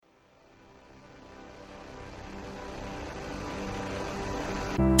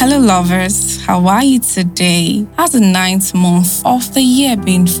Hello, lovers. How are you today? How's the 9th month of the year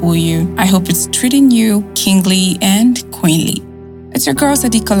been for you? I hope it's treating you kingly and queenly. It's your girl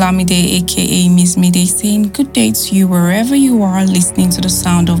Sadiq Olamide, aka Miss Mide, saying good day to you wherever you are listening to the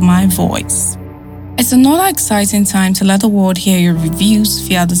sound of my voice. It's another exciting time to let the world hear your reviews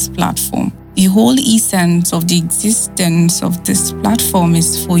via this platform. The whole essence of the existence of this platform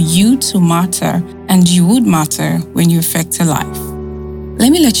is for you to matter, and you would matter when you affect a life.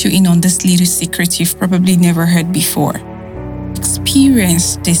 Let me let you in on this little secret you've probably never heard before.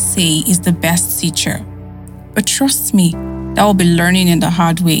 Experience, they say, is the best teacher. But trust me, that will be learning in the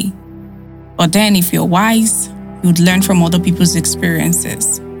hard way. But then if you're wise, you'd learn from other people's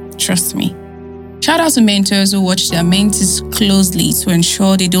experiences. Trust me. Shout out to mentors who watch their mentees closely to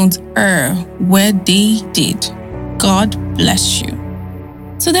ensure they don't err where they did. God bless you.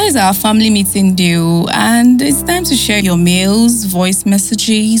 Today is our family meeting due, and it's time to share your mails, voice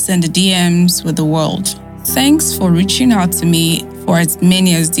messages, and the DMs with the world. Thanks for reaching out to me for as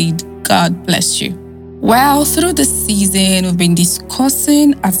many as did. God bless you. Well, through this season, we've been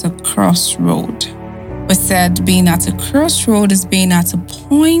discussing at a crossroad. We said being at a crossroad is being at a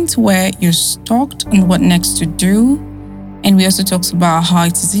point where you're stuck on what next to do. And we also talked about how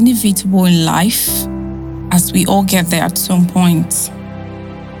it is inevitable in life as we all get there at some point.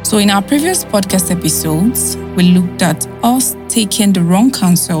 So in our previous podcast episodes, we looked at us taking the wrong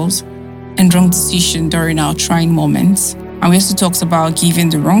counsels and wrong decision during our trying moments. And we also talked about giving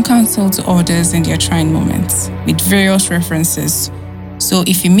the wrong counsel to others in their trying moments with various references. So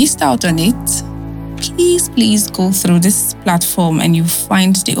if you missed out on it, please go through this platform and you'll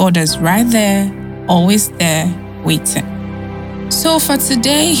find the others right there, always there, waiting. So for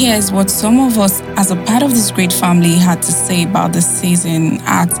today, here's what some of us as a part of this great family had to say about the season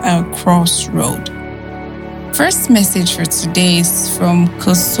at a crossroad. First message for today is from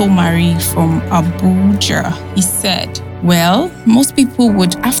Kosomari from Abuja. He said, well, most people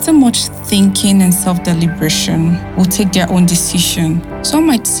would, after much thinking and self-deliberation, will take their own decision. Some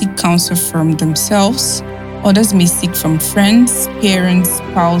might seek counsel from themselves. Others may seek from friends, parents,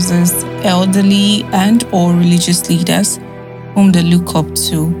 spouses, elderly and or religious leaders whom they look up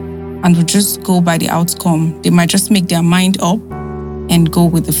to, and will just go by the outcome. They might just make their mind up and go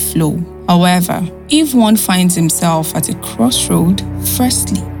with the flow. However, if one finds himself at a crossroad,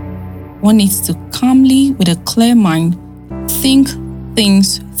 firstly, one needs to calmly, with a clear mind, think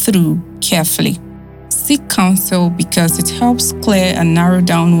things through carefully. Seek counsel because it helps clear and narrow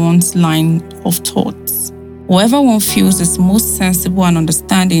down one's line of thoughts. Whatever one feels is most sensible and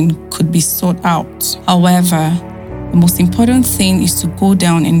understanding could be sought out. However, the most important thing is to go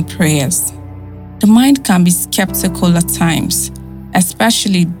down in prayers. The mind can be skeptical at times,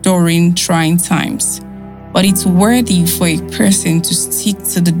 especially during trying times, but it's worthy for a person to stick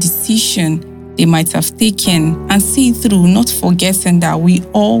to the decision they might have taken and see it through, not forgetting that we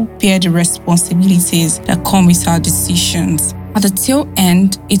all bear the responsibilities that come with our decisions. At the tail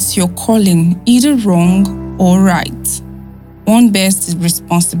end, it's your calling, either wrong or right. One bears the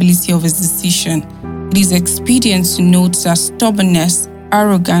responsibility of his decision. It is expedient to note that stubbornness,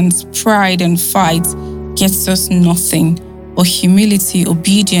 arrogance, pride, and fight gets us nothing, but humility,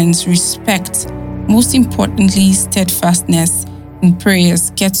 obedience, respect, most importantly, steadfastness in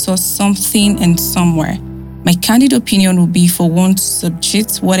prayers gets us something and somewhere. My candid opinion would be for one to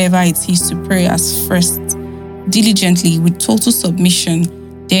subject whatever it is to prayers first, diligently with total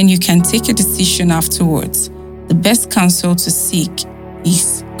submission, then you can take a decision afterwards. The best counsel to seek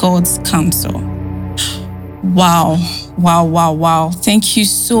is God's counsel. Wow. Thank you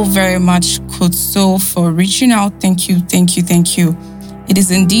so very much, Kotso, for reaching out. Thank you. It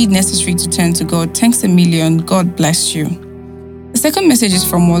is indeed necessary to turn to God. Thanks a million. God bless you. The second message is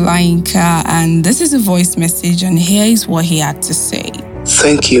from Olayinka, and this is a voice message, and here is what he had to say.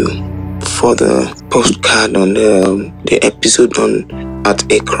 Thank you for the postcard on the episode on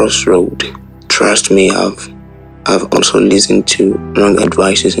At a Crossroad. Trust me, I've also listened to wrong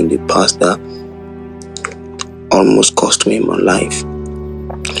advices in the past that almost cost me my life.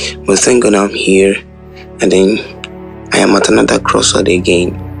 But thank God I'm here, and then I am at another crossroad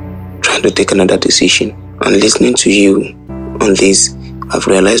again, trying to take another decision. And listening to you on this, I've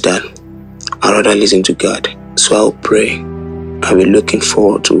realized that I'd rather listen to God. So I'll pray. I'll be looking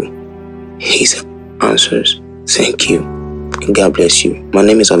forward to His answers. Thank you, and God bless you. My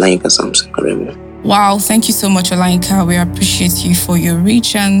name is Olayinka Samson Aremo. Wow, thank you so much, Olayinka. We appreciate you for your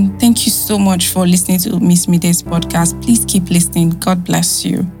reach, and thank you so much for listening to Miss Mide's podcast. Please keep listening. God bless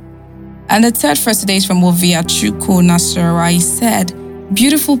you. And the third for today is from Ovia Chuku Nasarawa. He said,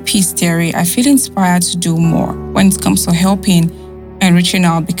 beautiful peace theory. I feel inspired to do more when it comes to helping and reaching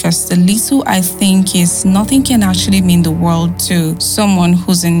out, because the little I think is nothing can actually mean the world to someone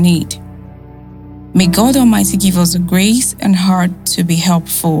who's in need. May God Almighty give us the grace and heart to be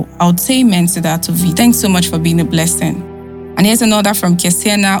helpful. I would say amen to that, Ovi. Thanks so much for being a blessing. And here's another from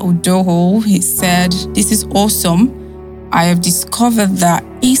Kesiana Udoho. He said, "This is awesome. I have discovered that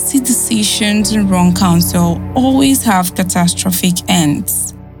hasty decisions and wrong counsel always have catastrophic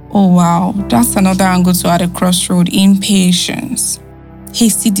ends." Oh wow, that's another angle to add a crossroad: impatience.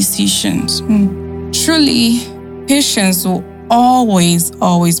 Hasty decisions. Truly, patience will always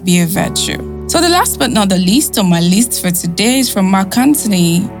be a virtue. So the last but not the least on my list for today is from Mark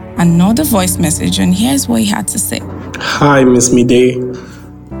Anthony, another voice message, and here's what he had to say. Hi, Miss Midday.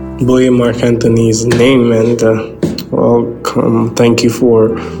 Boy, Mark Anthony's name, and welcome. Thank you for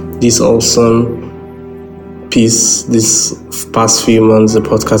this awesome piece. This past few months, the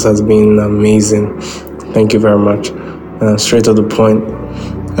podcast has been amazing. Thank you very much. Straight to the point.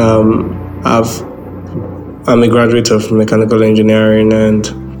 I'm a graduate of mechanical engineering, and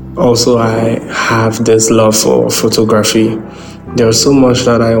also I have this love for photography. There was so much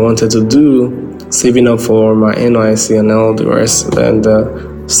that I wanted to do, saving up for my NYC and all the rest, and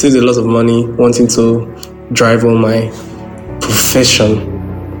saved a lot of money, wanting to drive on my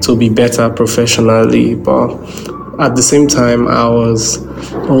profession to be better professionally. But at the same time, I was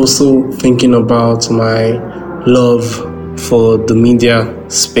also thinking about my love for the media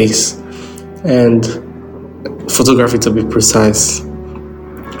space and photography, to be precise.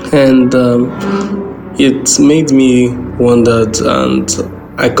 And it made me wonder, and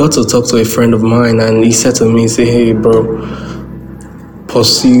I got to talk to a friend of mine, and he said to me, "Hey bro,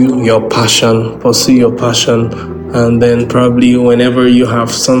 pursue your passion, and then probably whenever you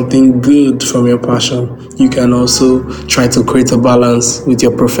have something good from your passion, you can also try to create a balance with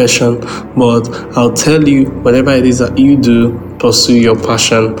your profession. But I'll tell you, whatever it is that you do, pursue your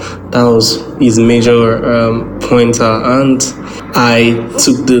passion." That was his major pointer, and I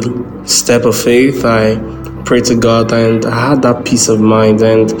took the step of faith. I prayed to God, and I had that peace of mind,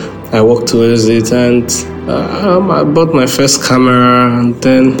 and I worked towards it, and I bought my first camera, and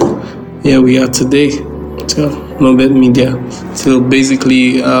then here we are today. So Mobet Media. So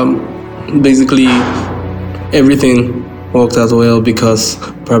basically everything worked out well because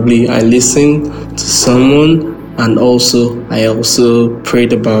probably I listened to someone, and I also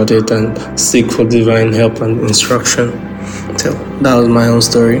prayed about it and seek for divine help and instruction. So that was my own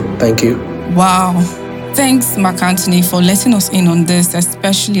story. Thank you. Wow. Thanks, Mark Anthony, for letting us in on this,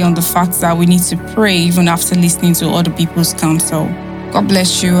 especially on the fact that we need to pray even after listening to other people's counsel. God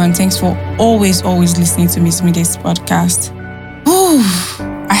bless you, and thanks for always listening to Miss Midday's podcast.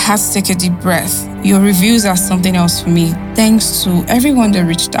 I had to take a deep breath. Your reviews are something else for me. Thanks to everyone that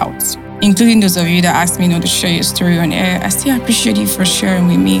reached out, including those of you that asked me not to share your story on air. I still appreciate you for sharing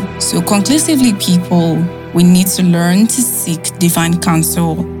with me. So conclusively, people, we need to learn to seek divine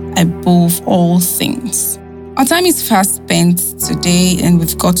counsel above all things. Our time is fast spent today, and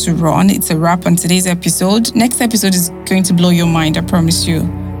we've got to run. It's a wrap on today's episode. Next episode is going to blow your mind, I promise you.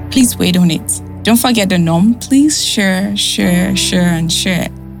 Please wait on it. Don't forget the norm. Please share, and share.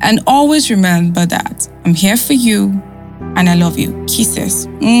 And always remember that I'm here for you, and I love you. Kisses.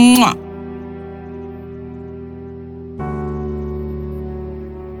 Mwah.